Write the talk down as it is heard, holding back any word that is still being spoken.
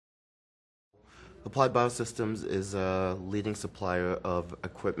Applied Biosystems is a leading supplier of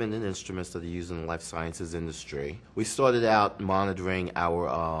equipment and instruments that are used in the life sciences industry. We started out monitoring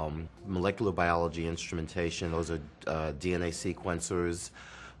our molecular biology instrumentation. Those are DNA sequencers.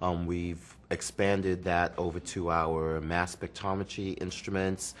 We've expanded that over to our mass spectrometry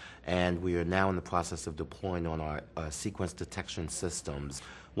instruments, and we are now in the process of deploying on our sequence detection systems.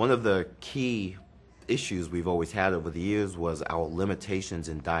 One of the key issues we've always had over the years was our limitations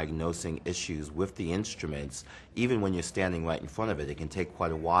in diagnosing issues with the instruments. Even when you're standing right in front of it, it can take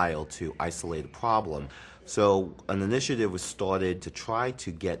quite a while to isolate a problem. So an initiative was started to try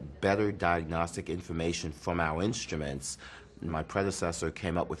to get better diagnostic information from our instruments. My predecessor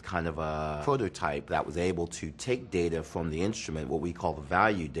came up with kind of a prototype that was able to take data from the instrument, what we call the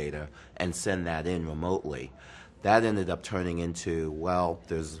value data, and send that in remotely. That ended up turning into, well,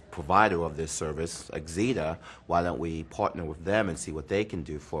 there's a provider of this service, Axeda. Why don't we partner with them and see what they can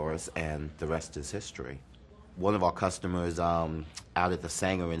do for us? And the rest is history. One of our customers out at the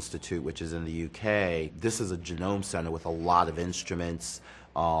Sanger Institute, which is in the UK, this is a genome center with a lot of instruments.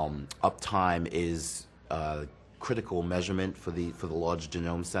 Uptime is critical measurement for the large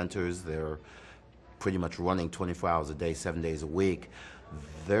genome centers. They're pretty much running 24 hours a day, 7 days a week.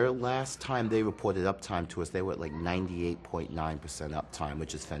 Their last time they reported uptime to us, they were at like 98.9% uptime,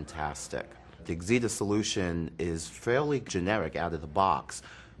 which is fantastic. The Axeda solution is fairly generic out of the box.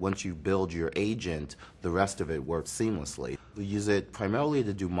 Once you build your agent, the rest of it works seamlessly. We use it primarily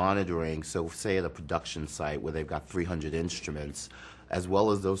to do monitoring, so say at a production site where they've got 300 instruments, as well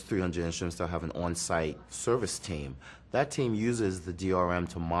as those 300 instruments, they'll have an on-site service team. That team uses the DRM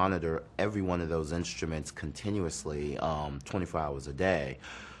to monitor every one of those instruments continuously, 24 hours a day.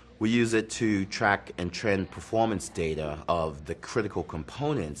 We use it to track and trend performance data of the critical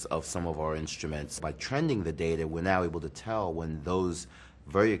components of some of our instruments. By trending the data, we're now able to tell when those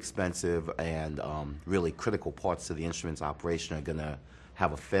very expensive and really critical parts of the instrument's operation are going to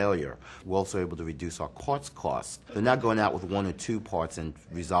have a failure. We're also able to reduce our parts costs. They're not going out with one or two parts and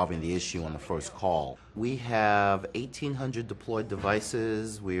resolving the issue on the first call. We have 1,800 deployed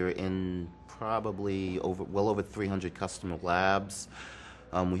devices. We're in probably well over 300 customer labs.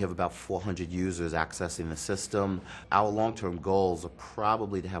 We have about 400 users accessing the system. Our long-term goals are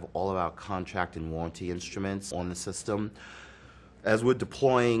probably to have all of our contract and warranty instruments on the system. As we're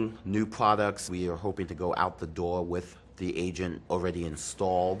deploying new products, we are hoping to go out the door with the agent already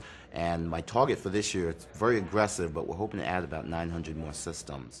installed. And my target for this year, it's very aggressive, but we're hoping to add about 900 more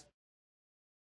systems.